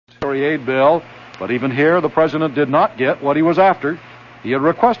military aid bill, but even here the president did not get what he was after. He had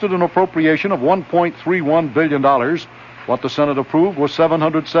requested an appropriation of $1.31 billion. What the Senate approved was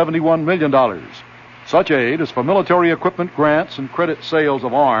 $771 million. Such aid is for military equipment grants and credit sales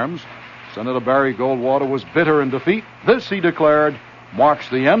of arms. Senator Barry Goldwater was bitter in defeat. This, he declared, marks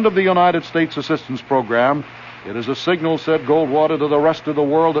the end of the United States assistance program. It is a signal, said Goldwater, to the rest of the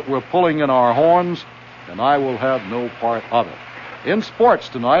world that we're pulling in our horns, and I will have no part of it. In sports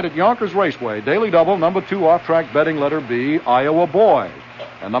tonight at Yonkers Raceway, Daily Double, number 2 off-track betting letter B, Iowa Boy.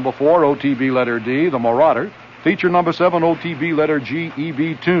 And number 4, OTB letter D, the Marauder. Feature number 7, OTB letter G,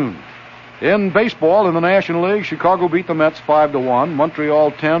 EB Tune. In baseball, in the National League, Chicago beat the Mets 5-1,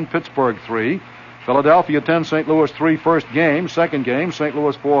 Montreal 10, Pittsburgh 3. Philadelphia 10, St. Louis 3 first game. Second game, St.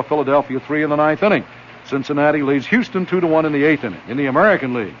 Louis 4, Philadelphia 3 in the ninth inning. Cincinnati leads Houston 2-1 in the eighth inning. In the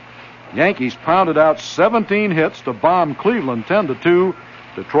American League, Yankees pounded out 17 hits to bomb Cleveland 10-2.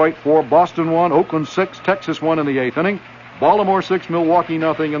 Detroit 4, Boston 1, Oakland 6, Texas 1 in the eighth inning. Baltimore 6, Milwaukee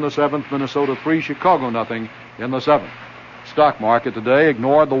nothing in the seventh. Minnesota 3, Chicago nothing in the seventh. Stock market today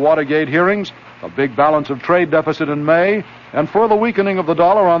ignored the Watergate hearings, a big balance of trade deficit in May, and further weakening of the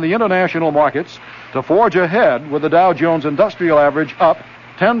dollar on the international markets to forge ahead with the Dow Jones Industrial Average up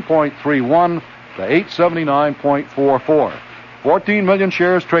 10.31 to 879.44. 14 million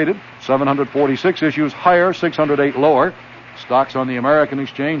shares traded, 746 issues higher, 608 lower. Stocks on the American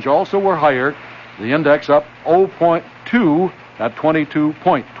exchange also were higher. The index up 0.2 at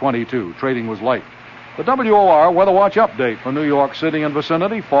 22.22. Trading was light. The WOR Weather Watch update for New York City and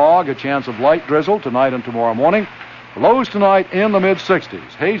vicinity. Fog, a chance of light drizzle tonight and tomorrow morning. Lows tonight in the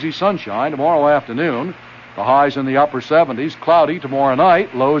mid-60s. Hazy sunshine tomorrow afternoon. The highs in the upper 70s. Cloudy tomorrow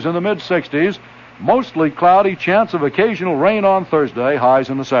night. Lows in the mid-60s. Mostly cloudy, chance of occasional rain on Thursday, highs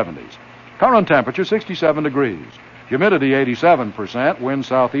in the 70s. Current temperature 67 degrees. Humidity 87%, wind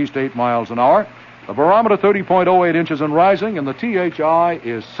southeast 8 miles an hour. The barometer 30.08 inches and rising, and the THI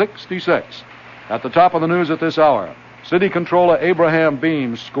is 66. At the top of the news at this hour, City Controller Abraham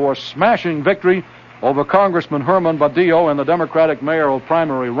Beam scores smashing victory over Congressman Herman Badillo in the Democratic mayoral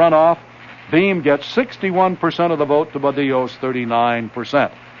primary runoff. Beam gets 61% of the vote to Badillo's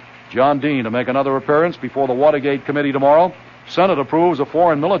 39%. John Dean to make another appearance before the Watergate Committee tomorrow. Senate approves a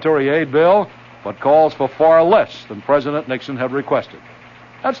foreign military aid bill, but calls for far less than President Nixon had requested.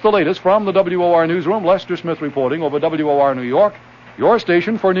 That's the latest from the WOR Newsroom. Lester Smith reporting over WOR New York, your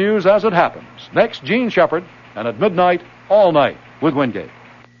station for news as it happens. Next, Gene Shepard, and at midnight, All Night with Wingate.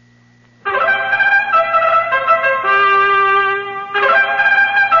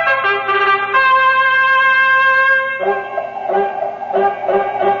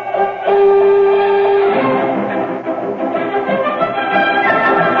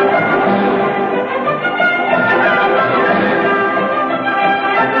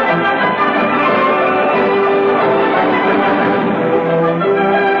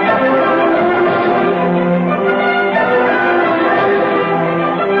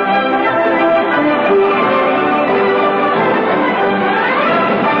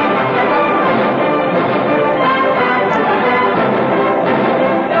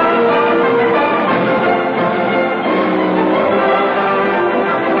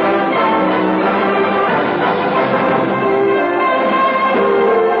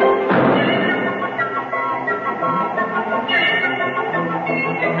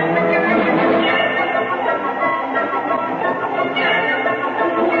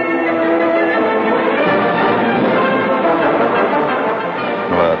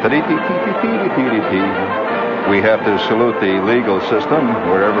 We have to salute the legal system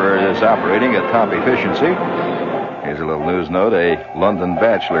wherever it is operating at top efficiency. Here's a little news note. A London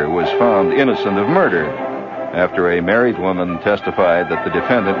bachelor was found innocent of murder after a married woman testified that the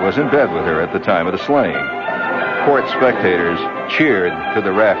defendant was in bed with her at the time of the slaying. Court spectators cheered to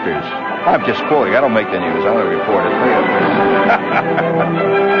the rafters. I'm just quoting. I don't make the news. I only report it.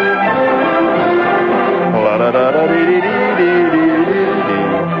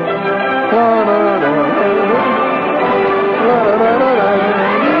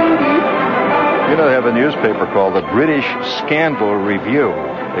 You know, they have a newspaper called the British Scandal Review.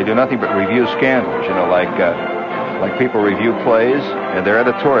 They do nothing but review scandals, you know, like people review plays. And their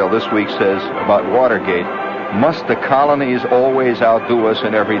editorial this week says about Watergate, must the colonies always outdo us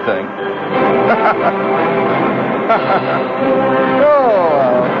in everything?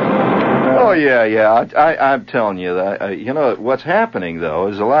 Oh, yeah. I'm telling you that. You know, what's happening, though,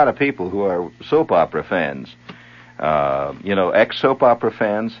 is a lot of people who are soap opera fans, ex-soap opera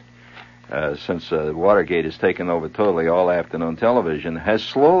fans, since Watergate has taken over totally all afternoon television, has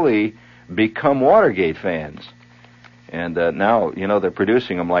slowly become Watergate fans. And now, they're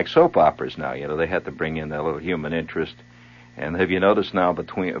producing them like soap operas now. They have to bring in that little human interest. And have you noticed now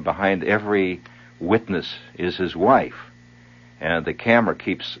behind every witness is his wife? And the camera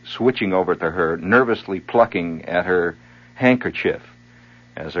keeps switching over to her, nervously plucking at her handkerchief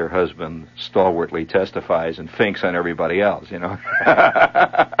as her husband stalwartly testifies and thinks on everybody else, I'll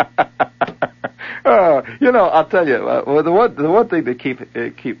tell you, the one thing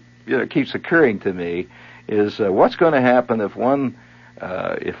that keeps occurring to me is what's going to happen if one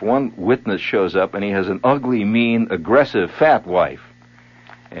witness shows up and he has an ugly, mean, aggressive, fat wife,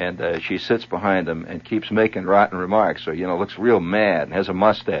 and she sits behind him and keeps making rotten remarks, or looks real mad and has a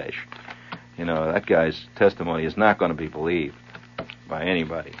mustache. That guy's testimony is not going to be believed by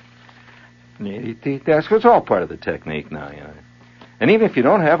anybody. It's all part of the technique now, And even if you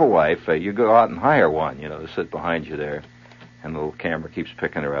don't have a wife, you go out and hire one, to sit behind you there, and the little camera keeps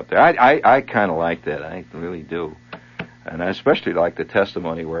picking her up there. I kind of like that. I really do. And I especially like the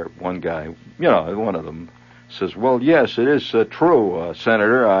testimony where one guy, one of them says, well, yes, it is true,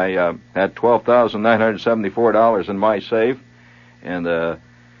 Senator. I had $12,974 in my safe, and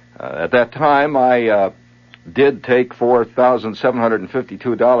at that time I did take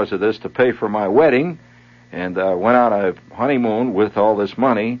 $4,752 of this to pay for my wedding, and went on a honeymoon with all this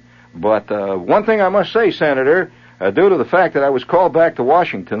money. But one thing I must say, Senator, due to the fact that I was called back to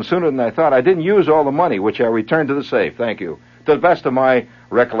Washington sooner than I thought, I didn't use all the money, which I returned to the safe. Thank you. To the best of my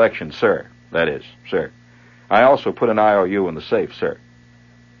recollection, sir. That is, sir. I also put an IOU in the safe, sir.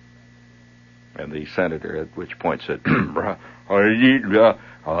 And the senator at which point said, well,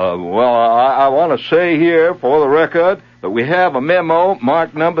 I want to say here for the record that we have a memo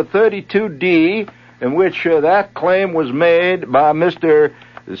marked number 32D in which that claim was made by Mr.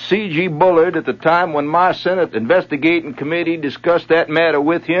 C.G. Bullard at the time when my Senate investigating committee discussed that matter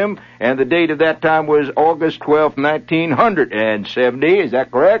with him, and the date of that time was August 12, 1970. Is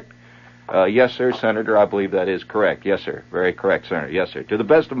that correct? Yes, sir, Senator, I believe that is correct. Yes, sir. Very correct, Senator. Yes, sir. To the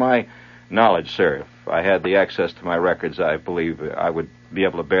best of my knowledge, sir, if I had the access to my records, I believe I would be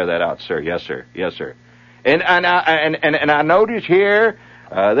able to bear that out, sir. Yes, sir. Yes, sir. And I notice here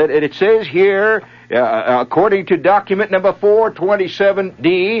that it says here, according to document number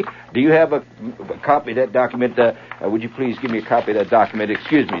 427D, do you have a copy of that document? Would you please give me a copy of that document?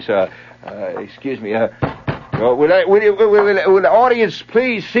 Excuse me, sir. Excuse me. Well, would the audience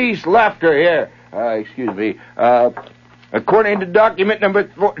please cease laughter here? Excuse me. According to document number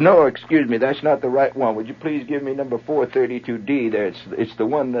 4... No, excuse me, that's not the right one. Would you please give me number 432D there? It's the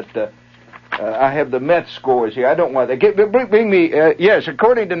one that... I have the Met scores here. I don't want that. Bring me... yes,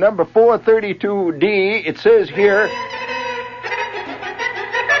 according to number 432D, it says here...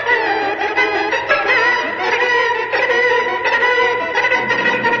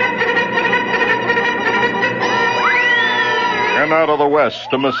 And out of the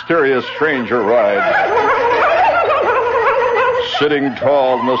west, a mysterious stranger rides. Sitting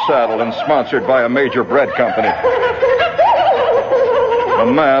tall in the saddle and sponsored by a major bread company. A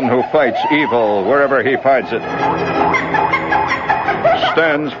man who fights evil wherever he finds it.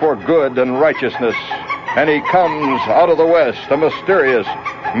 Stands for good and righteousness. And he comes out of the west, a mysterious,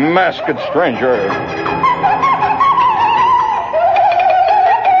 masked stranger.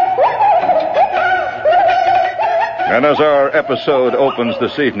 And as our episode opens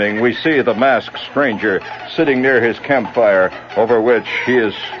this evening, we see the masked stranger sitting near his campfire, over which he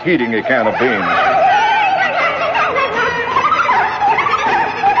is heating a can of beans.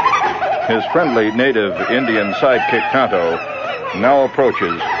 His friendly native Indian sidekick Tonto now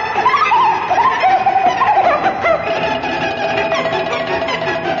approaches.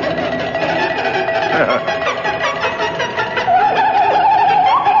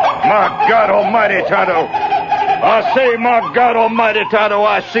 My God almighty, Tonto! I say, my God almighty, Tonto,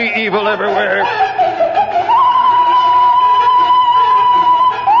 I see evil everywhere.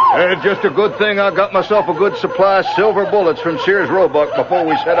 It's just a good thing I got myself a good supply of silver bullets from Sears Roebuck before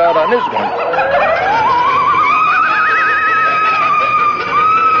we set out on this one.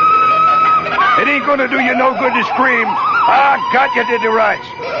 It ain't gonna do you no good to scream. I got you, did the rights.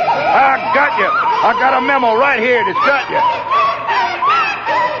 I got you. I got a memo right here that's got you.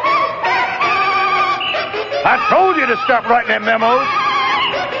 I told you to stop writing them memos.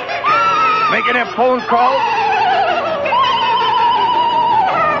 Making them phone calls.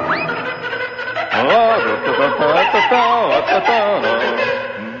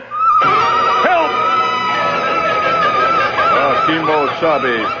 Help! Kimo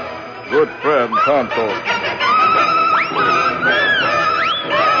Sabi, good friend Tonto.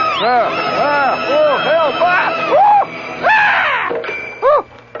 Oh, help!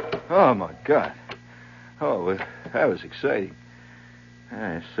 Oh, my God. Oh, That was exciting.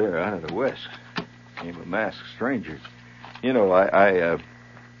 Ah, sir, out of the West came a masked stranger. You know, I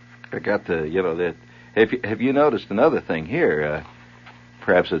got to, that. Have you noticed another thing here?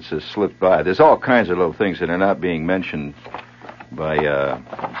 Perhaps it's slipped by. There's all kinds of little things that are not being mentioned by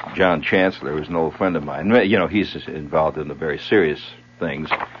John Chancellor, who's an old friend of mine. You know, he's involved in the very serious things.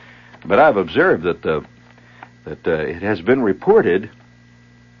 But I've observed that it has been reported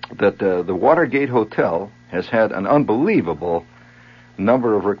that the Watergate Hotel has had an unbelievable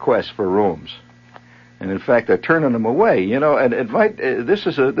number of requests for rooms, and in fact, they're turning them away. You know, and it might. This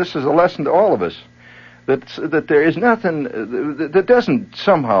is a lesson to all of us that there is nothing that doesn't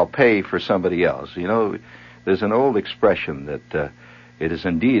somehow pay for somebody else. You know, there's an old expression that it is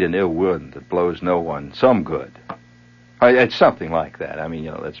indeed an ill wind that blows no one some good. It's something like that. I mean,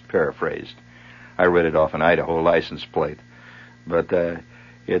 you know, that's paraphrased. I read it off an Idaho license plate, but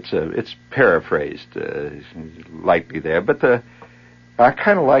it's paraphrased lightly there. But I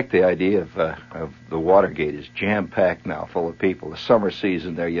kind of like the idea of the Watergate is jam-packed now, full of people. The summer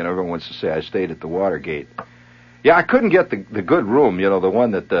season there, you know, everyone wants to say I stayed at the Watergate. Yeah, I couldn't get the good room, you know, the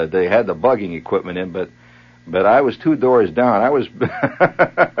one that they had the bugging equipment in, but I was 2 doors down. I was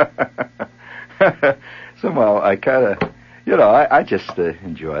somehow I kind of, you know, I just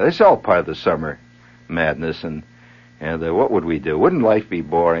enjoy it. It's all part of the summer madness, and what would we do? Wouldn't life be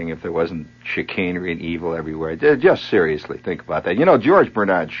boring if there wasn't chicanery and evil everywhere? Just seriously, think about that. You know, George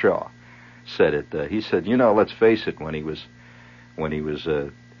Bernard Shaw said it. He said, you know, let's face it, when he was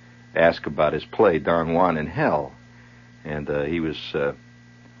asked about his play Don Juan in Hell, and he was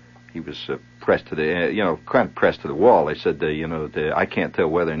pressed to the, you know, kind of pressed to the wall. They said, you know, I can't tell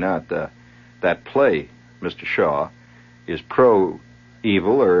whether or not that play, Mr. Shaw, is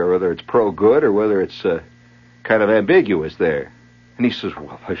pro-evil or whether it's pro-good or whether it's kind of ambiguous there. And he says,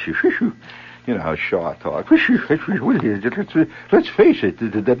 well, you know how Shaw talks. Let's face it,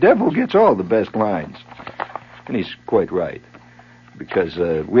 the devil gets all the best lines. And he's quite right, because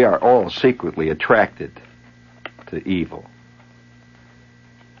we are all secretly attracted to evil.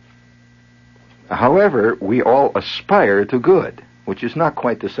 However, we all aspire to good, which is not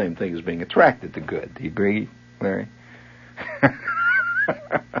quite the same thing as being attracted to good. Do you agree, Larry?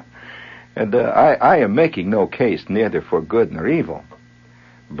 And I am making no case neither for good nor evil,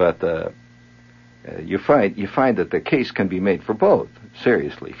 but you find that the case can be made for both.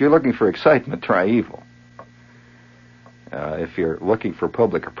 Seriously, if you're looking for excitement, try evil. If you're looking for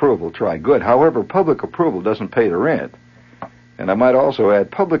public approval, try good. However, public approval doesn't pay the rent, and I might also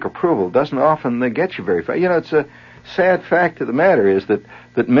add, public approval doesn't often get you very far. You know, it's a sad fact of the matter is that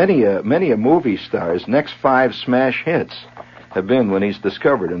many a movie star's next 5 smash hits have been when he's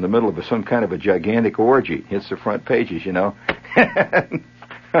discovered in the middle of some kind of a gigantic orgy. Hits the front pages, you know.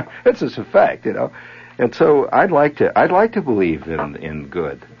 It's just a fact, you know. And so I'd like to believe in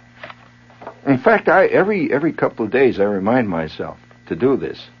good. In fact, every couple of days I remind myself to do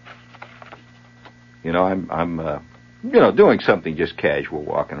this. You know, I'm doing something just casual,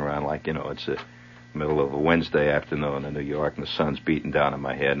 walking around like, you know, it's the middle of a Wednesday afternoon in New York and the sun's beating down on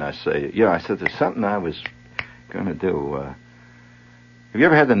my head, and I said, there's something I was going to do. Have you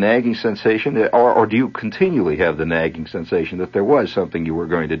ever had the nagging sensation, or do you continually have the nagging sensation that there was something you were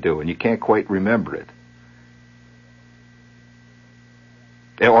going to do and you can't quite remember it?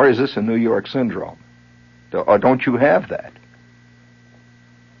 Or is this a New York syndrome? Or don't you have that?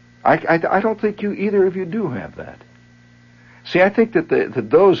 I don't think either of you do have that. See, I think that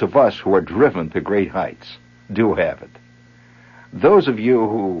those of us who are driven to great heights do have it. Those of you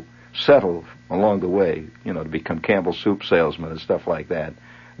who settle along the way, you know, to become Campbell soup salesmen and stuff like that,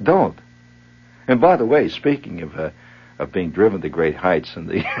 don't. And by the way, speaking of being driven to great heights and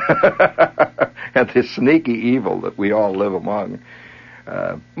the and the sneaky evil that we all live among,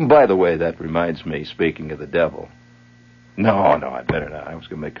 by the way, that reminds me, speaking of the devil. No, I better not. I was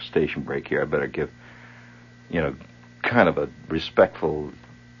going to make a station break here. I better give, you know, kind of a respectful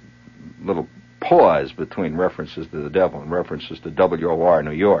little pause between references to the devil and references to WOR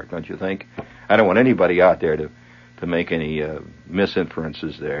New York, don't you think? I don't want anybody out there to make any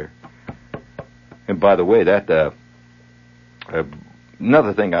misinferences there. And by the way, that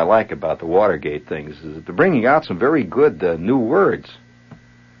another thing I like about the Watergate things is that they're bringing out some very good new words.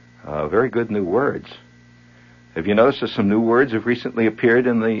 Very good new words. Have you noticed that some new words have recently appeared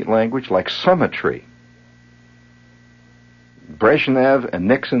in the language, like summitry? Brezhnev and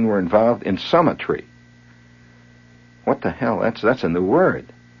Nixon were involved in summitry. What the hell? That's a new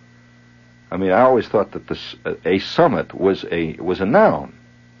word. I mean, I always thought that a summit was a noun.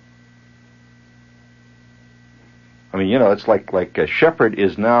 I mean, you know, it's like Shepard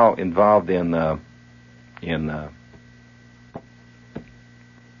is now involved in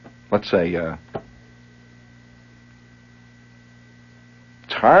let's say,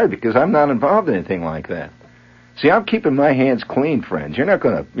 it's hard because I'm not involved in anything like that. See, I'm keeping my hands clean, friends. You're not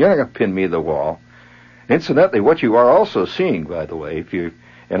gonna pin me to the wall. Incidentally, what you are also seeing, by the way,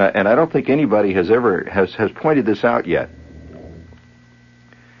 and I don't think anybody has pointed this out yet.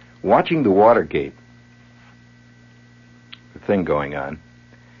 Watching the Watergate thing going on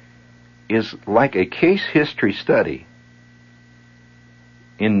is like a case history study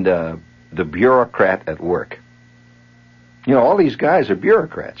in the bureaucrat at work. You know, all these guys are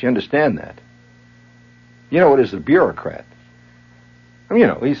bureaucrats. You understand that? You know what is a bureaucrat? I mean, you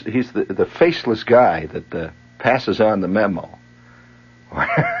know, he's the faceless guy that passes on the memo.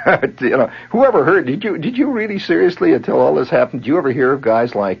 You know, whoever heard? Did you really seriously, until all this happened, did you ever hear of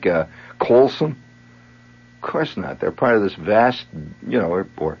guys like Colson? Of course not. They're part of this vast, you know,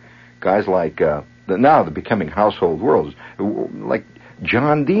 or guys like now they're becoming household words, like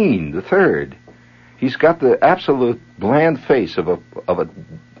John Dean III. He's got the absolute bland face of a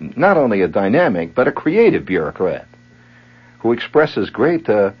not only a dynamic but a creative bureaucrat who expresses great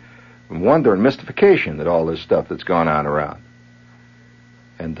wonder and mystification at all this stuff that's gone on around.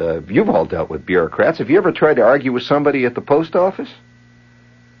 And you've all dealt with bureaucrats. Have you ever tried to argue with somebody at the post office?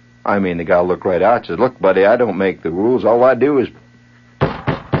 I mean, the guy will look right out and says, "Look, buddy, I don't make the rules. All I do is..."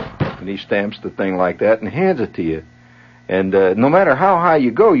 And he stamps the thing like that and hands it to you. And no matter how high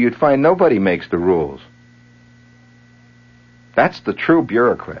you go, you'd find nobody makes the rules. That's the true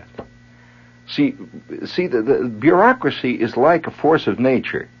bureaucrat. See, the bureaucracy is like a force of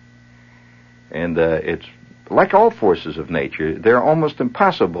nature. And it's like all forces of nature. They're almost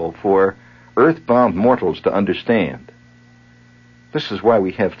impossible for earthbound mortals to understand. This is why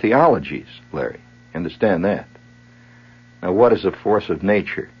we have theologies, Larry. Understand that. Now, what is a force of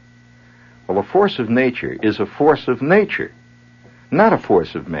nature? Well, a force of nature is a force of nature, not a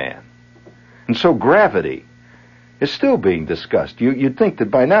force of man. And so gravity is still being discussed. You'd think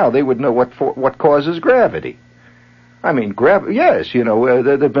that by now they would know what causes gravity. I mean, yes, you know,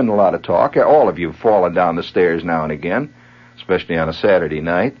 there's been a lot of talk. All of you have fallen down the stairs now and again, especially on a Saturday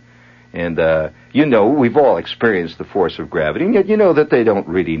night. And, you know, we've all experienced the force of gravity, and yet you know that they don't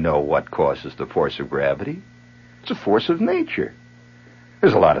really know what causes the force of gravity. It's a force of nature.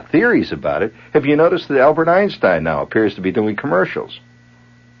 There's a lot of theories about it. Have you noticed that Albert Einstein now appears to be doing commercials?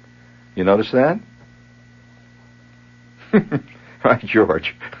 You notice that? Right,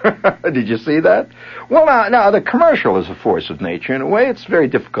 George. Did you see that? Well, now, the commercial is a force of nature. In a way, it's very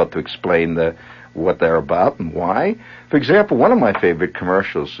difficult to explain what they're about and why. For example, one of my favorite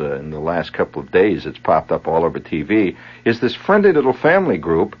commercials in the last couple of days that's popped up all over TV is this friendly little family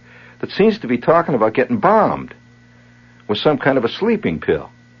group that seems to be talking about getting bombed with some kind of a sleeping pill.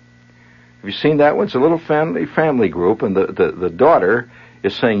 Have you seen that one? It's a little family group, and the daughter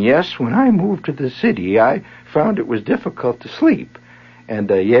is saying, "Yes, when I moved to the city, I found it was difficult to sleep. And,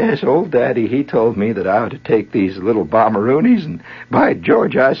 yes, old Daddy, he told me that I ought to take these little bomberoonies, and by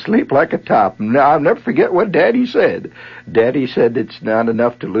George, I sleep like a top. And I'll never forget what Daddy said. Daddy said it's not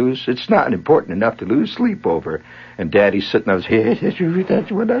important enough to lose sleep over." And Daddy's sitting there saying, "Yes,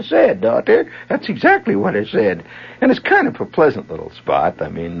 that's what I said, daughter. That's exactly what I said." And it's kind of a pleasant little spot. I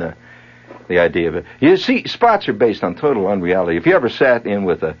mean, the idea of it. You see, spots are based on total unreality. Have you ever sat in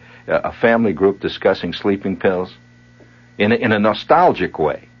with a family group discussing sleeping pills? In a nostalgic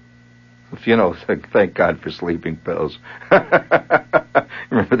way. If you know, thank God for sleeping pills.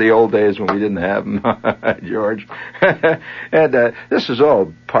 Remember the old days when we didn't have them, George? And this is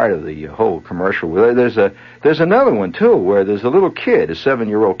all part of the whole commercial. There's another one too, where there's a little kid, a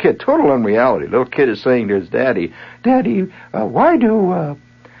 7-year-old kid, total unreality. Little kid is saying to his daddy, "Daddy, why do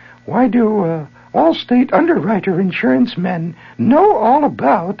all state underwriter insurance men know all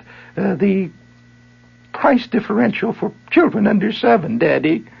about the price differential for children under 7,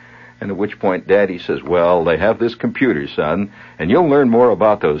 Daddy?" And at which point Daddy says, "Well, they have this computer, son, and you'll learn more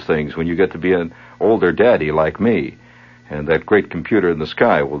about those things when you get to be an older daddy like me. And that great computer in the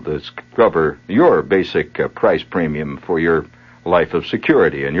sky will discover your basic price premium for your life of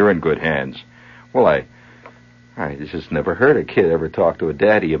security, and you're in good hands." Well, I just never heard a kid ever talk to a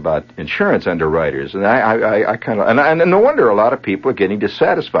daddy about insurance underwriters, and I kind of, and no wonder a lot of people are getting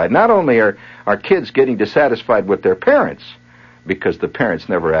dissatisfied. Not only are kids getting dissatisfied with their parents, because the parents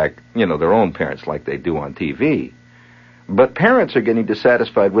never act, you know, their own parents like they do on TV, but parents are getting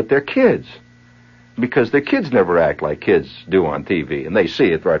dissatisfied with their kids, because their kids never act like kids do on TV, and they see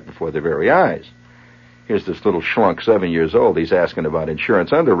it right before their very eyes. Here's this little schlunk, 7 years old, he's asking about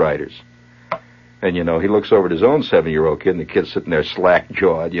insurance underwriters. And, you know, he looks over at his own 7-year-old kid, and the kid's sitting there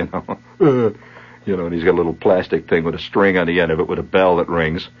slack-jawed, you know. And he's got a little plastic thing with a string on the end of it with a bell that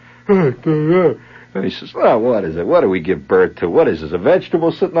rings. And he says, well, what is it? What do we give birth to? What is this, a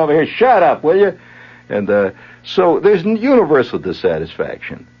vegetable sitting over here? Shut up, will you? And so there's universal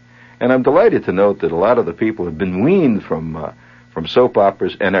dissatisfaction. And I'm delighted to note that a lot of the people have been weaned from soap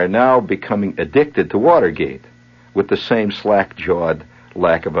operas and are now becoming addicted to Watergate with the same slack-jawed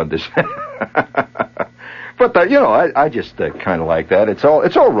lack of understanding. But I just kind of like that. It's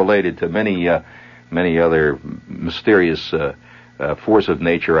all related to many other mysterious force of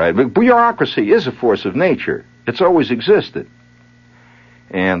nature. Bureaucracy is a force of nature. It's always existed,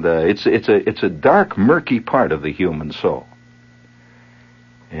 and it's a dark, murky part of the human soul.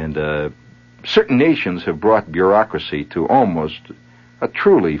 And certain nations have brought bureaucracy to almost a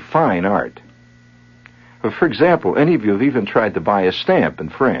truly fine art. For example, any of you have even tried to buy a stamp in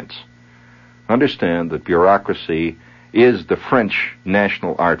France. Understand that bureaucracy is the French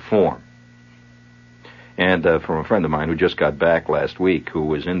national art form. And from a friend of mine who just got back last week, who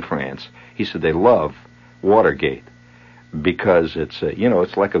was in France, he said they love Watergate because it's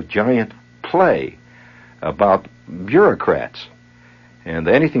like a giant play about bureaucrats, and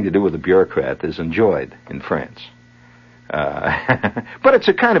anything to do with a bureaucrat is enjoyed in France. But it's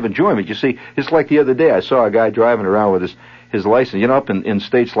a kind of enjoyment. You see, it's like the other day I saw a guy driving around with his license. Up in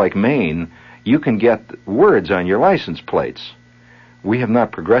states like Maine, you can get words on your license plates. We have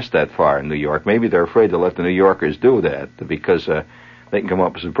not progressed that far in New York. Maybe they're afraid to let the New Yorkers do that because they can come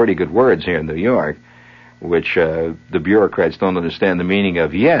up with some pretty good words here in New York, which the bureaucrats don't understand the meaning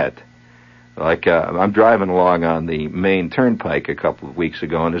of yet. Like, I'm driving along on the Maine Turnpike a couple of weeks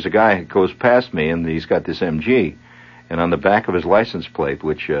ago, and there's a guy who goes past me, and he's got this MG. And on the back of his license plate,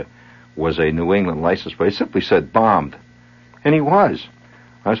 which was a New England license plate, it simply said bombed. And he was.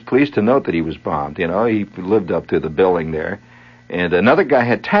 I was pleased to note that he was bombed. He lived up to the billing there. And another guy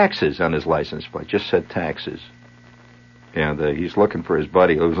had taxes on his license plate, just said taxes. And he's looking for his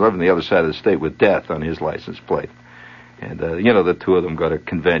buddy who was living on the other side of the state with death on his license plate. And, the two of them go to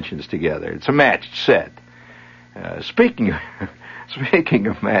conventions together. It's a matched set. Speaking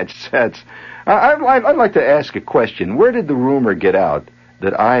of matched sets, I'd like to ask a question. Where did the rumor get out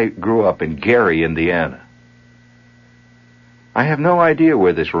that I grew up in Gary, Indiana? I have no idea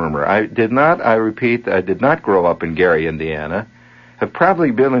where this rumor. I did not grow up in Gary, Indiana. Have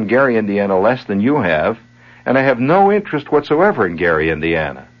probably been in Gary, Indiana less than you have, and I have no interest whatsoever in Gary,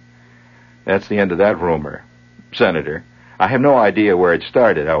 Indiana. That's the end of that rumor, Senator. I have no idea where it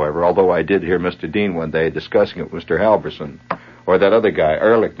started, however, although I did hear Mr. Dean one day discussing it with Mr. Halverson, or that other guy,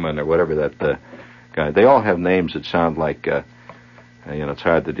 Ehrlichman, or whatever that guy. They all have names that sound like, it's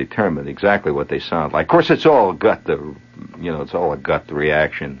hard to determine exactly what they sound like. Of course, it's all it's all a gut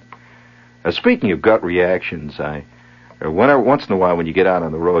reaction. Speaking of gut reactions, once in a while when you get out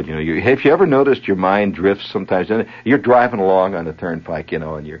on the road, have you ever noticed your mind drifts sometimes? You're driving along on the turnpike,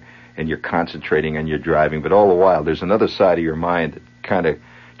 and you're concentrating on your driving, but all the while there's another side of your mind that kind of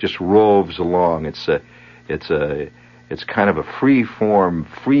just roves along. It's kind of a free-form,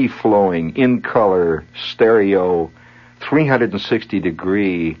 free-flowing, in-color, stereo,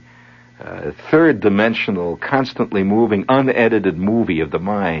 360-degree, third-dimensional, constantly moving, unedited movie of the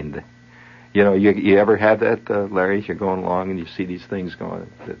mind. You ever had that, Larry? You're going along and you see these things going,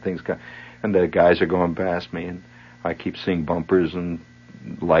 and the guys are going past me, and I keep seeing bumpers and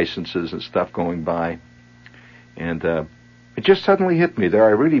licenses and stuff going by, and it just suddenly hit me. There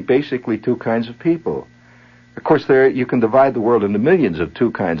are really basically two kinds of people. Of course, you can divide the world into millions of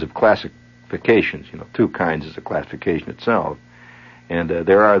two kinds of classifications. Two kinds is a classification itself. And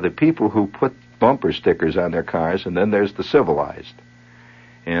there are the people who put bumper stickers on their cars, and then there's the civilized.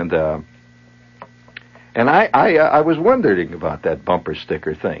 And I was wondering about that bumper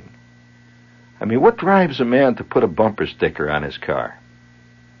sticker thing. I mean, what drives a man to put a bumper sticker on his car?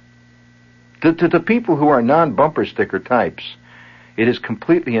 To the people who are non-bumper sticker types, it is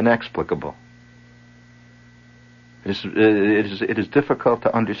completely inexplicable. It is difficult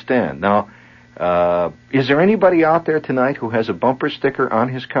to understand. Now, is there anybody out there tonight who has a bumper sticker on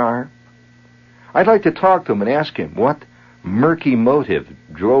his car? I'd like to talk to him and ask him what murky motive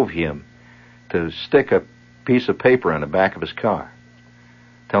drove him to stick a piece of paper on the back of his car,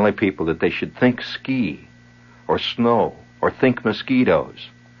 telling people that they should think ski, or snow, or think mosquitoes,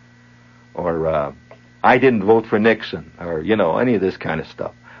 or I didn't vote for Nixon, or any of this kind of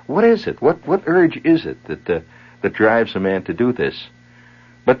stuff. What is it? What urge is it that drives a man to do this?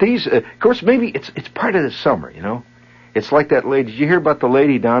 But these, of course, maybe it's part of the summer, It's like that lady. Did you hear about the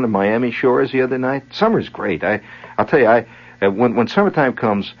lady down in Miami Shores the other night? Summer's great. I'll tell you, when summertime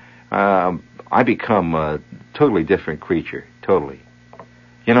comes, I become a totally different creature. Totally.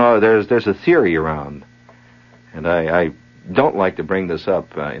 There's a theory around, and I don't like to bring this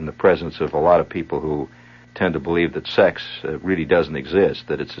up in the presence of a lot of people who tend to believe that sex really doesn't exist,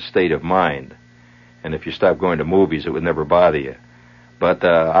 that it's a state of mind. And if you stop going to movies, it would never bother you. But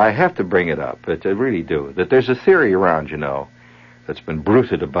I have to bring it up, I really do, that there's a theory around, that's been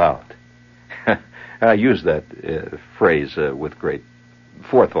bruited about. I use that phrase with great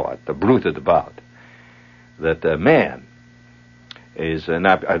forethought, the bruited about, that man is,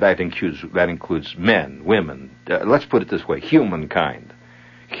 that includes men, women, let's put it this way, humankind.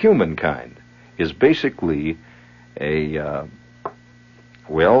 Humankind is basically a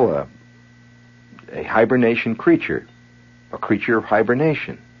hibernation creature, a creature of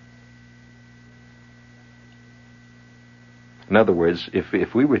hibernation. In other words,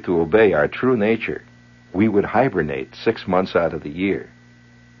 if we were to obey our true nature, we would hibernate 6 months out of the year.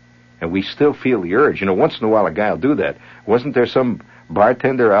 And we still feel the urge. Once in a while a guy will do that. Wasn't there some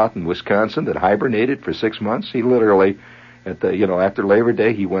bartender out in Wisconsin that hibernated for 6 months? He literally, after Labor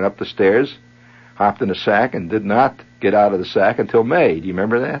Day, he went up the stairs, hopped in a sack, and did not get out of the sack until May. Do you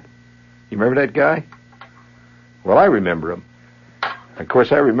remember that? You remember that guy? Well, I remember him. Of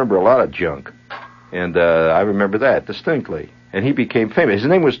course, I remember a lot of junk. And I remember that distinctly. And he became famous. His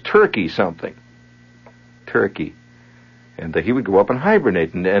name was Turkey something. Turkey. And he would go up and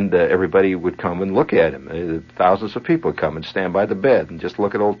hibernate, and everybody would come and look at him. Thousands of people would come and stand by the bed and just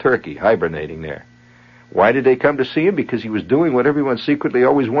look at old Turkey hibernating there. Why did they come to see him? Because he was doing what everyone secretly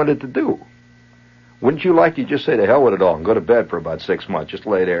always wanted to do. Wouldn't you like to just say to hell with it all and go to bed for about 6 months, just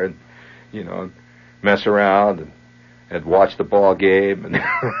lay there and, mess around and watch the ball game? And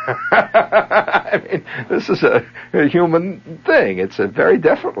I mean, this is a human thing. It's very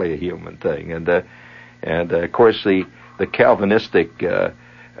definitely a human thing. And of course, the Calvinistic, the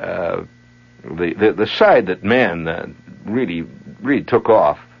side that man really took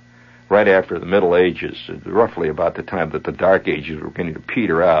off right after the Middle Ages, roughly about the time that the Dark Ages were beginning to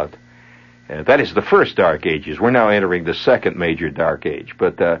peter out. That is the first Dark Ages. We're now entering the second major Dark Age.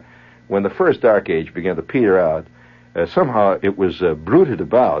 But when the first Dark Age began to peter out, somehow it was bruited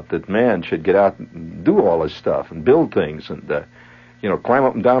about that man should get out and do all this stuff and build things and, climb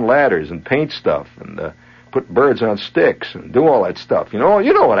up and down ladders and paint stuff and put birds on sticks and do all that stuff. You know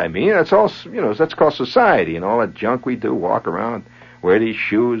what I mean. That's all, that's called society and all that junk we do, walk around, wear these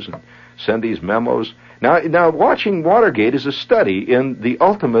shoes and send these memos. Now watching Watergate is a study in the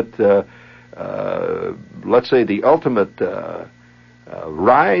ultimate, let's say the ultimate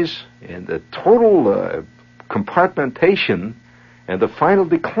rise in the total compartmentation and the final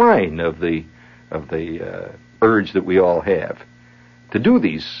decline of the urge that we all have to do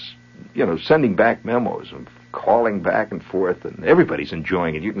these, sending back memos and calling back and forth, and everybody's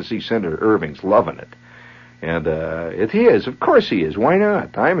enjoying it. You can see Senator Irving's loving it. And he is. Of course he is. Why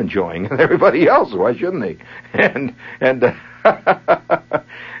not? I'm enjoying it. Everybody else, why shouldn't he? And and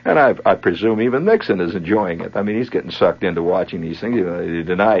I presume even Nixon is enjoying it. I mean, he's getting sucked into watching these things. You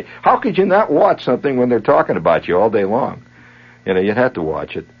deny. How could you not watch something when they're talking about you all day long? You'd have to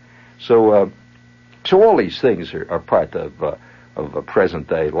watch it. So all these things are part of present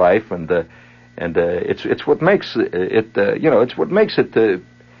day life, and it's what makes it. It's what makes it.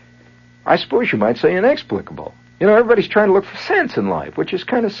 I suppose you might say inexplicable. Everybody's trying to look for sense in life, which is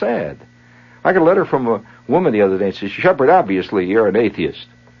kind of sad. I got a letter from a woman the other day. She says, "Shepard, obviously you're an atheist."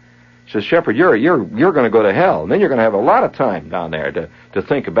 She says, "Shepard, you're going to go to hell, and then you're going to have a lot of time down there to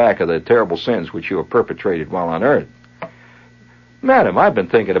think back of the terrible sins which you have perpetrated while on Earth." Madam, I've been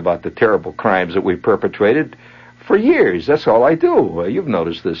thinking about the terrible crimes that we perpetrated for years. That's all I do. You've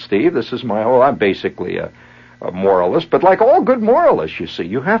noticed this, Steve. This is I'm basically a moralist, but like all good moralists, you see,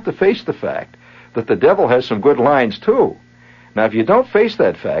 you have to face the fact that the devil has some good lines too. Now, if you don't face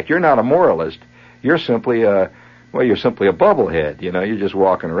that fact, you're not a moralist. You're simply a bubblehead. You're just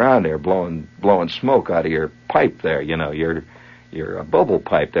walking around there blowing smoke out of your pipe there. You're a bubble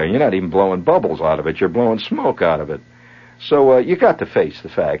pipe there. You're not even blowing bubbles out of it. You're blowing smoke out of it. So you got to face the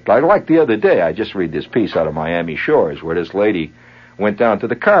fact. Like the other day, I just read this piece out of Miami Shores where this lady went down to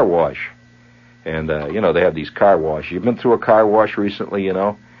the car wash. And, they have these car washes. You've been through a car wash recently,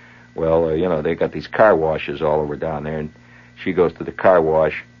 Well, they got these car washes all over down there. And she goes to the car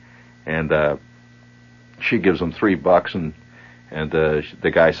wash, and she gives them $3, and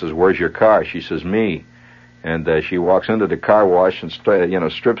the guy says, "Where's your car?" She says, "Me." And she walks into the car wash and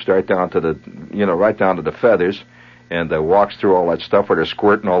strips right down to the feathers, and walks through all that stuff with her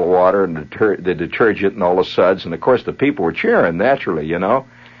squirting all the water and the detergent and all the suds. And of course, the people were cheering naturally,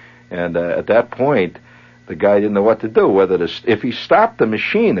 And at that point, the guy didn't know what to do. If he stopped the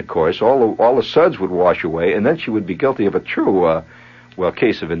machine, of course, all the suds would wash away, and then she would be guilty of a true,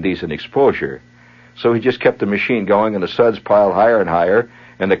 case of indecent exposure. So he just kept the machine going, and the suds piled higher and higher,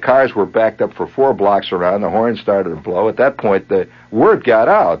 and the cars were backed up for 4 blocks around. The horn started to blow. At that point, the word got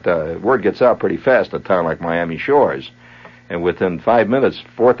out. Word gets out pretty fast in a town like Miami Shores. And within 5 minutes,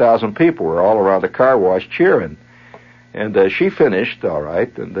 4,000 people were all around the car wash cheering. And she finished all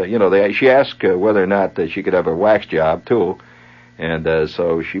right. And, she asked whether or not she could have a wax job, too. And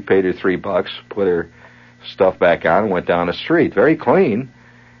so she paid her $3, put her stuff back on, and went down the street. Very clean.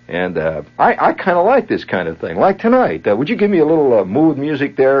 And I kind of like this kind of thing. Like tonight. Would you give me a little mood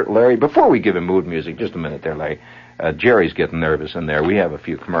music there, Larry? Before we give him mood music, just a minute there, Larry. Jerry's getting nervous in there. We have a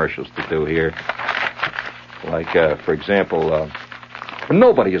few commercials to do here. Like, for example,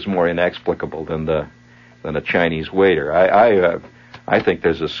 nobody is more inexplicable than a Chinese waiter. I think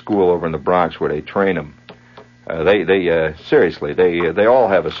there's a school over in the Bronx where they train them. Seriously, they all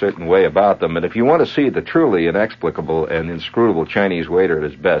have a certain way about them. And if you want to see the truly inexplicable and inscrutable Chinese waiter at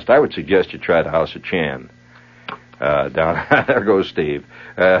his best, I would suggest you try the House of Chan. There goes Steve.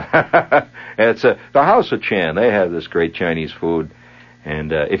 It's the House of Chan. They have this great Chinese food.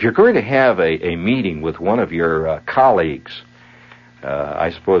 And if you're going to have a meeting with one of your colleagues,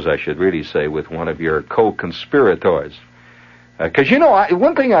 I suppose I should really say with one of your co-conspirators, because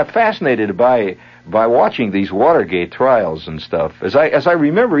one thing I'm fascinated by watching these Watergate trials and stuff, as I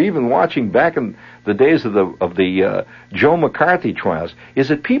remember even watching back in the days of the Joe McCarthy trials, is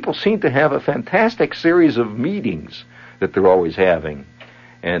that people seem to have a fantastic series of meetings that they're always having,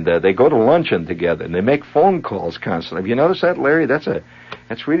 and they go to luncheon together and they make phone calls constantly. Have you noticed that, Larry?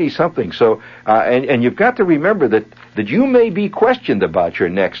 That's really something. So and you've got to remember that you may be questioned about your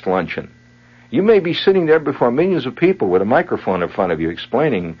next luncheon. You may be sitting there before millions of people with a microphone in front of you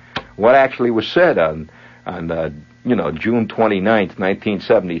explaining what actually was said on June 29th,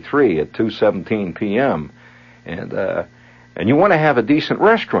 1973 at 2:17 p.m. And you want to have a decent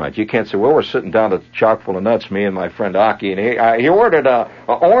restaurant. You can't say, well, we're sitting down at the Chock full of Nuts, me and my friend Aki, and he ordered a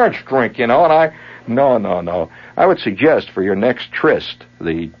orange drink, and No. I would suggest for your next tryst,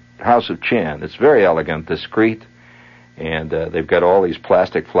 the House of Chan. It's very elegant, discreet, and they've got all these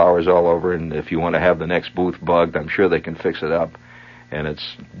plastic flowers all over, and if you want to have the next booth bugged, I'm sure they can fix it up. And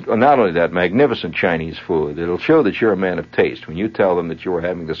it's not only that, magnificent Chinese food. It'll show that you're a man of taste when you tell them that you were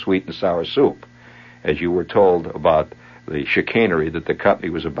having the sweet and sour soup, as you were told about the chicanery that the company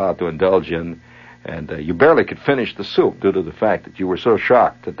was about to indulge in, and you barely could finish the soup due to the fact that you were so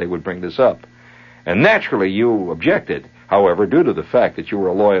shocked that they would bring this up. And naturally you objected, however, due to the fact that you were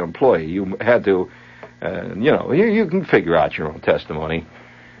a loyal employee. You had to, you can figure out your own testimony.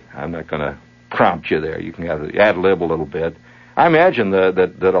 I'm not going to prompt you there. You can ad-lib a little bit. I imagine that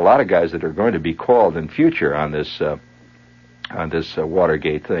a lot of guys that are going to be called in future on this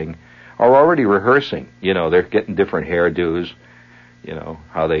Watergate thing are already rehearsing. They're getting different hairdos,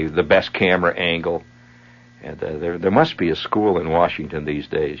 how the best camera angle. And there must be a school in Washington these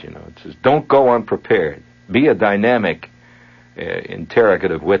days, It says, don't go unprepared. Be a dynamic,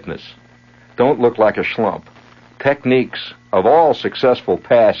 interrogative witness. Don't look like a schlump. Techniques of all successful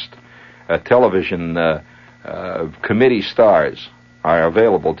past television committee stars are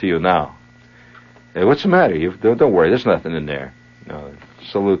available to you now. What's the matter? Don't worry, there's nothing in there.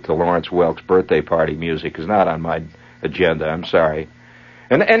 Salute to Lawrence Welk's birthday party music is not on my agenda. I'm sorry.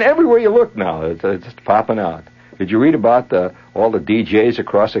 And everywhere you look now, it's popping out. Did you read about all the DJs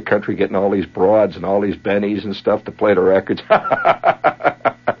across the country getting all these broads and all these bennies and stuff to play the records?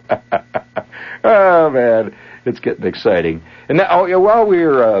 Oh, man, it's getting exciting. And now, while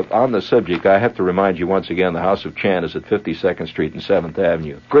we're on the subject, I have to remind you once again, the House of Chan is at 52nd Street and 7th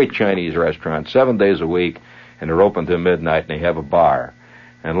Avenue. Great Chinese restaurant, 7 days a week, and they're open till midnight, and they have a bar.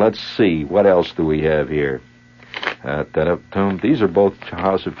 And let's see, what else do we have here? These are both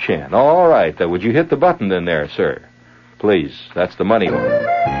House of Chan. All right, would you hit the button in there, sir? Please, that's the money one.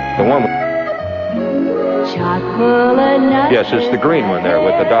 The one Yes, it's the green one there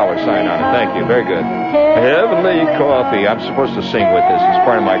with the $sign on it. Thank you, very good. Heavenly coffee. I'm supposed to sing with this. It's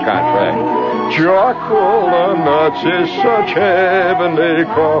part of my contract. Chock-full nuts is such heavenly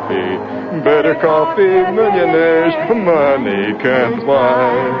coffee. Better coffee millionaires money can't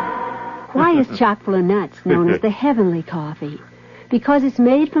buy. Why is Chock-full of Nuts known as the heavenly coffee? Because it's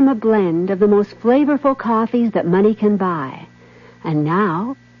made from a blend of the most flavorful coffees that money can buy. And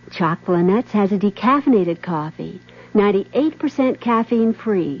now, Chock-full of Nuts has a decaffeinated coffee, 98%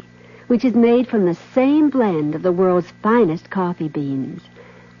 caffeine-free, which is made from the same blend of the world's finest coffee beans.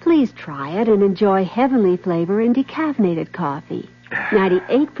 Please try it and enjoy heavenly flavor in decaffeinated coffee,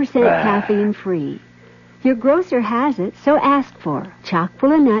 98% caffeine-free. Your grocer has it, so ask for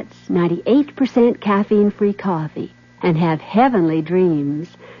Chock-full of Nuts, 98% caffeine-free coffee, and have heavenly dreams,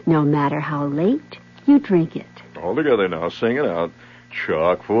 no matter how late You drink it. All together now, sing it out.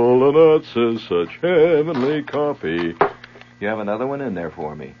 Chock full of nuts is such heavenly coffee. You have another one in there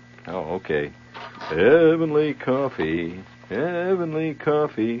for me? Oh, okay. Heavenly coffee, heavenly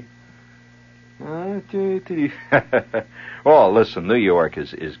coffee. Oh, listen, New York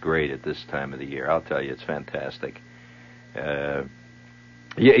is great at this time of the year. I'll tell you, it's fantastic.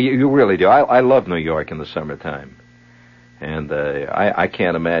 You really do. I love New York in the summertime. And I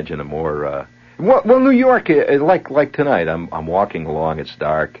can't imagine a more... Well, New York, like tonight, I'm walking along, it's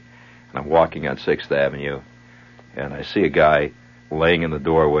dark, and I'm walking on 6th Avenue, and I see a guy laying in the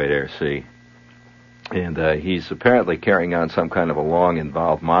doorway there, see? And he's apparently carrying on some kind of a long,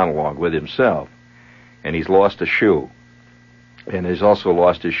 involved monologue with himself. And he's lost a shoe. And he's also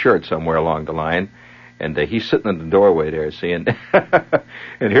lost his shirt somewhere along the line. And he's sitting in the doorway there, see? And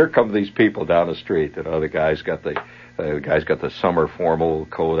here come these people down the street. You know, the guy's got the summer formal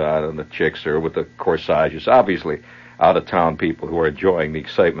coat on, and the chicks are with the corsages. Obviously, out-of-town people who are enjoying the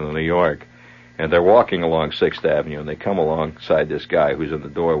excitement of New York. And they're walking along 6th Avenue, and they come alongside this guy who's in the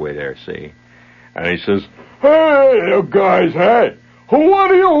doorway there, see? And he says, "Hey, you guys, hey, who won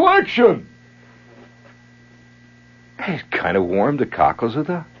the election?" It kind of warmed the cockles of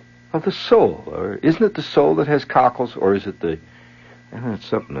the soul. Or isn't it the soul that has cockles, or is it I don't know, it's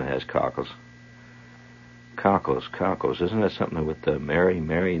something that has cockles. Cockles. Isn't that something with the Mary?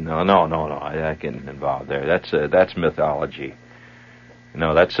 No. I get involved there. That's mythology.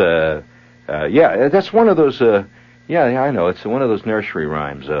 No, that's that's one of those. I know. It's one of those nursery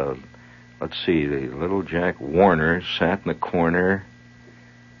rhymes. Let's see, the little Jack Warner sat in the corner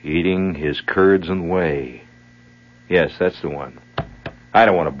eating his curds and whey. Yes, that's the one. I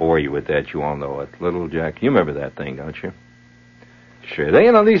don't want to bore you with that. You all know it. Little Jack, you remember that thing, don't you? Sure.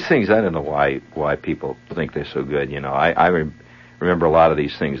 These things, I don't know why people think they're so good. I remember a lot of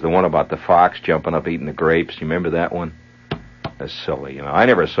these things. The one about the fox jumping up eating the grapes. You remember that one? That's silly. I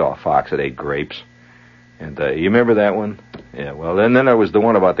never saw a fox that ate grapes. And you remember that one? Yeah, well, then there was the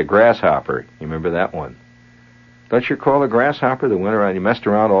one about the grasshopper. You remember that one? Don't you recall the grasshopper that went around? He messed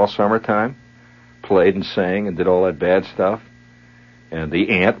around all summertime, played and sang and did all that bad stuff. And the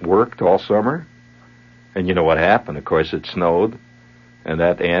ant worked all summer. And you know what happened? Of course, it snowed. And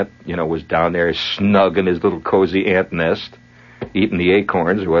that ant, was down there snug in his little cozy ant nest, eating the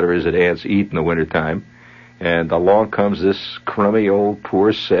acorns or whatever it is that ants eat in the wintertime. And along comes this crummy old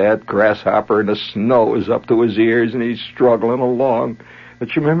poor sad grasshopper, and the snow is up to his ears, and he's struggling along.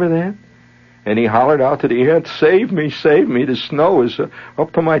 Don't you remember that? And he hollered out to the ant, save me, the snow is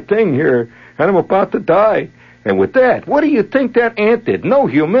up to my thing here, and I'm about to die. And with that, what do you think that ant did? No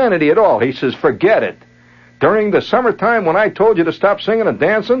humanity at all. He says, forget it. During the summertime when I told you to stop singing and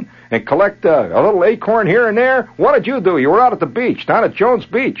dancing and collect a little acorn here and there, what did you do? You were out at the beach, down at Jones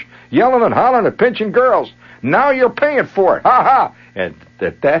Beach, yelling and hollering and pinching girls. Now you're paying for it. Ha ha. And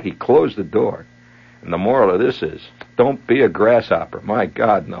at that, he closed the door. And the moral of this is, don't be a grasshopper. My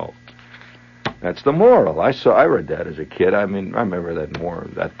God, no. That's the moral. I read that as a kid. I mean, I remember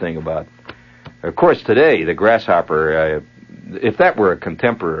that thing about... Of course, today, the grasshopper, if that were a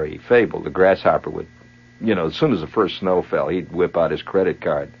contemporary fable, the grasshopper would, as soon as the first snow fell, he'd whip out his credit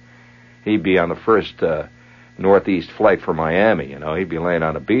card. He'd be on the first northeast flight for Miami, He'd be laying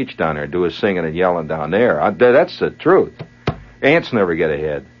on the beach down there, do his singing and yelling down there. That's the truth. Ants never get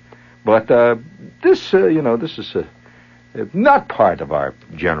ahead. But this is not part of our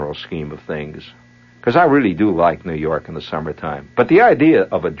general scheme of things, because I really do like New York in the summertime. But the idea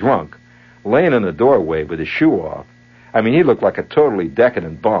of a drunk laying in the doorway with his shoe off, I mean, he looked like a totally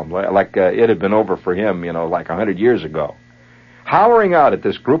decadent bum, like it had been over for him, like 100 years ago. Hollering out at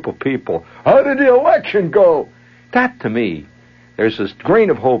this group of people, how did the election go? That, to me, there's this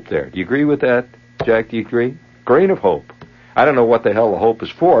grain of hope there. Do you agree with that, Jack? Do you agree? Grain of hope. I don't know what the hell the hope is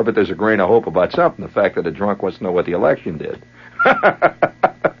for, but there's a grain of hope about something. The fact that a drunk wants to know what the election did.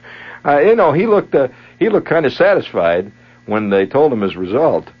 He looked kind of satisfied when they told him his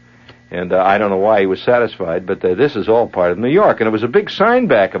result. And I don't know why he was satisfied, but this is all part of New York. And it was a big sign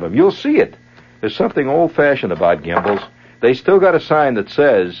back of him. You'll see it. There's something old-fashioned about Gimbels. They still got a sign that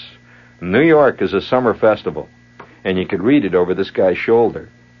says, New York is a summer festival. And you could read it over this guy's shoulder,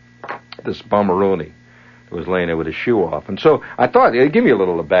 this bummeroony who was laying there with his shoe off. And so I thought, give me a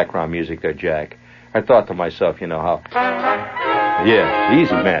little background music there, Jack. I thought to myself, how... Yeah,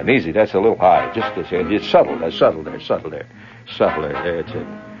 easy, man, easy. That's a little high. It's subtle there. That's it.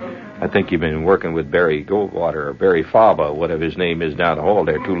 I think you've been working with Barry Goldwater or Barry Faba, whatever his name is, down the hall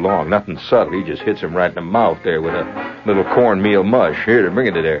there too long. Nothing subtle. He just hits him right in the mouth there with a little cornmeal mush. Here, bring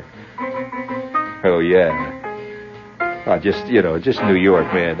it to there. Oh, yeah. Just New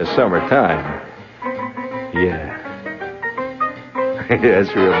York, man, the summertime. Yeah.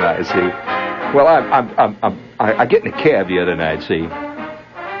 That's real nice, see. Well, I get in a cab the other night, see.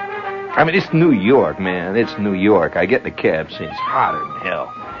 I mean, it's New York, man. It's New York. I get in a cab, see. It's hotter than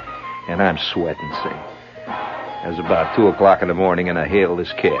hell. And I'm sweating, see. It was about 2 o'clock in the morning, and I hailed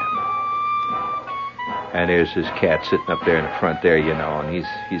this cab. And there's this cat sitting up there in the front there, you know, and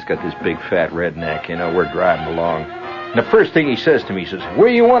he's got this big fat redneck, you know. We're driving along. And the first thing he says to me, he says, "Where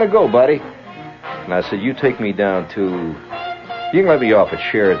you want to go, buddy?" And I said, "You take me down to... You can let me off at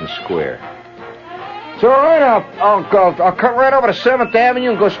Sheridan Square." "It's all right, I'll cut right over to 7th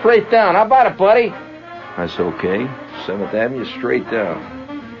Avenue and go straight down. How about it, buddy?" I said, "Okay, 7th Avenue, straight down."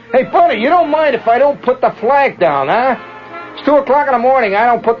 "Hey, buddy, you don't mind if I don't put the flag down, huh? It's 2 o'clock in the morning. I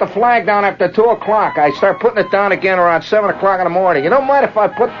don't put the flag down after 2 o'clock. I start putting it down again around 7 o'clock in the morning. You don't mind if I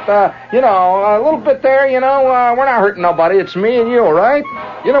put, a little bit there, you know? We're not hurting nobody. It's me and you, right?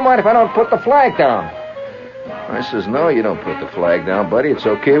 You don't mind if I don't put the flag down?" I says, "No, you don't put the flag down, buddy. It's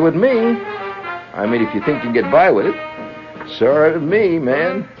okay with me. I mean, if you think you can get by with it, it's all right with me,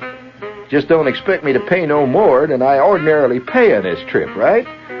 man. Just don't expect me to pay no more than I ordinarily pay on this trip, right?"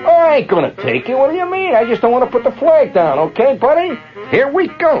 "Oh, I ain't gonna take it. What do you mean? I just don't want to put the flag down, okay, buddy? Here we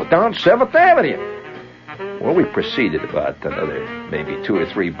go, down 7th Avenue. Well, we proceeded about another maybe 2 or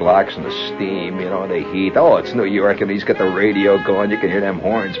 3 blocks in the steam, you know, the heat. Oh, it's New York, and he's got the radio going. You can hear them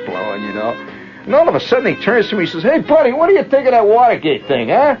horns blowing, you know. And all of a sudden he turns to me and says, "Hey, buddy, what do you think of that Watergate thing,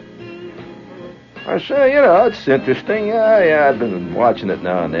 huh?" I said, "You know, it's interesting. Yeah, I've been watching it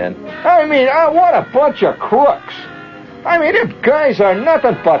now and then." I mean, what a bunch of crooks. I mean, them guys are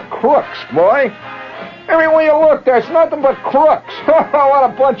nothing but crooks, boy. Everywhere you look, there's nothing but crooks. What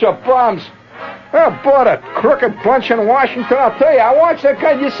a bunch of bums. But a crooked bunch in Washington, I'll tell you. I watched that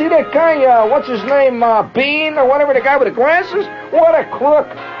guy. You see that guy, what's his name, Bean or whatever, the guy with the glasses? What a crook.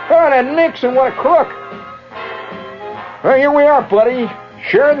 That Nixon, what a crook. Well, here we are, buddy.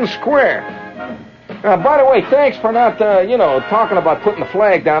 Sheridan Square. By the way, thanks for not, talking about putting the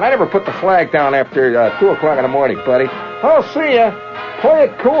flag down. I never put the flag down after 2 o'clock in the morning, buddy. I'll see ya. Play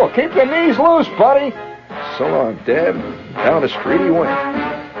it cool. Keep your knees loose, buddy. So long, Deb. Down the street he went.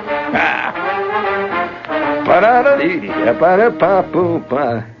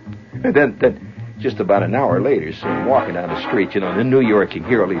 And then, just about an hour later, so I'm walking down the street, you know, in New York, you can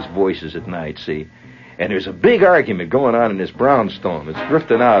hear all these voices at night, see? And there's a big argument going on in this brownstone. It's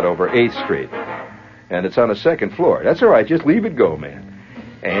drifting out over 8th Street. And it's on the 2nd floor. That's all right. Just leave it go, man.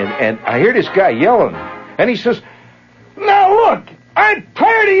 And I hear this guy yelling. And he says, "Now look, I'm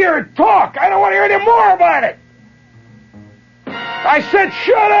tired of your talk. I don't want to hear any more about it." I said,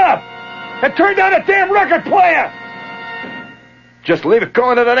 "Shut up and turn down the damn record player." "Just leave it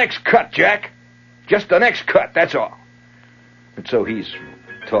going to the next cut, Jack. Just the next cut, that's all." And so he's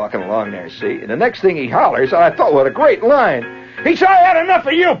talking along there, see? And the next thing he hollers, I thought, what a great line. He said, "I had enough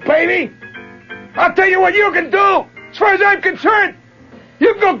of you, baby. I'll tell you what you can do. As far as I'm concerned,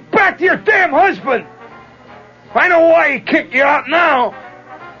 you can go back to your damn husband. I know why he kicked you out now.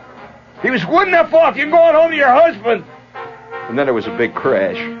 He was good enough off you going home to your husband." And then there was a big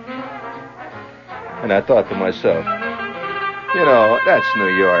crash. And I thought to myself, you know, that's New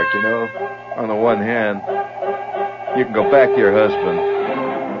York, you know. On the one hand, you can go back to your husband.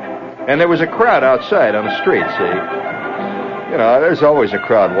 And there was a crowd outside on the street, see? You know, there's always a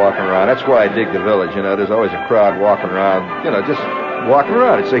crowd walking around. That's why I dig the village, you know. There's always a crowd walking around, you know, just walking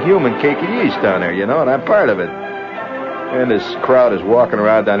around. It's a human cake of yeast down there, you know, and I'm part of it. And this crowd is walking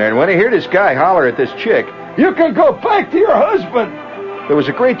around down there. And when I hear this guy holler at this chick, "You can go back to your husband," there was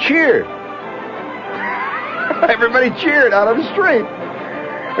a great cheer. Everybody cheered out on the street.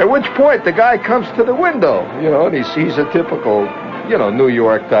 At which point the guy comes to the window, you know, and he's a typical, you know, New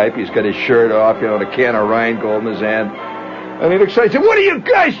York type. He's got his shirt off, you know, the can of Rheingold in his hand. And he looks like, "What are you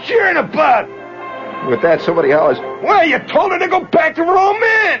guys cheering about?" With that, somebody hollers, "Well, you told her to go back to her old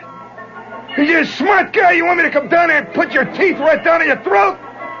man. You're a smart guy. You want me to come down there and put your teeth right down in your throat?"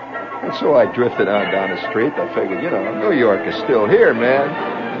 And so I drifted on down the street. I figured, you know, New York is still here, man.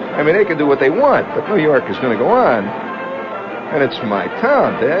 I mean, they can do what they want, but New York is going to go on. And it's my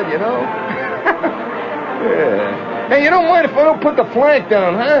town, Dad, you know. Yeah. Hey, you don't mind if I don't put the flag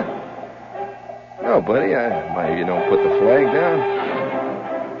down, huh? No, buddy, I mind if you don't put the flag down.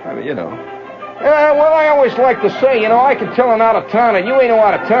 I mean, you know. Well, I always like to say, you know, I can tell an out-of-towner, you ain't no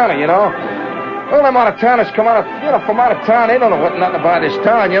out-of-towner, you know. All them out-of-towners come out of, you know, from out of town. They don't know nothing about this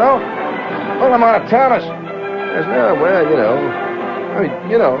town, you know. All them out-of-towners. There's no, well, you know. I mean,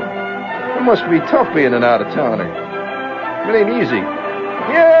 you know, it must be tough being an out-of-towner. It ain't easy.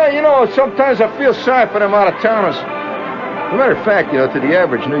 Yeah, you know, sometimes I feel sorry for them out-of-towners. As a matter of fact, you know, to the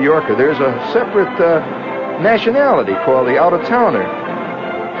average New Yorker, there's a separate nationality called the out-of-towner.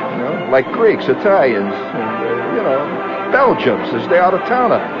 You know, like Greeks, Italians, and, Belgians is the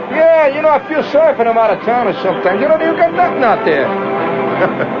out-of-towner. Yeah, I feel sorry for them out-of-towners sometimes. They've got nothing out there.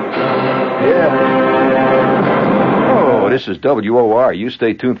 Yeah. Oh, this is WOR. You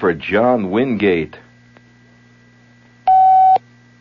stay tuned for John Wingate.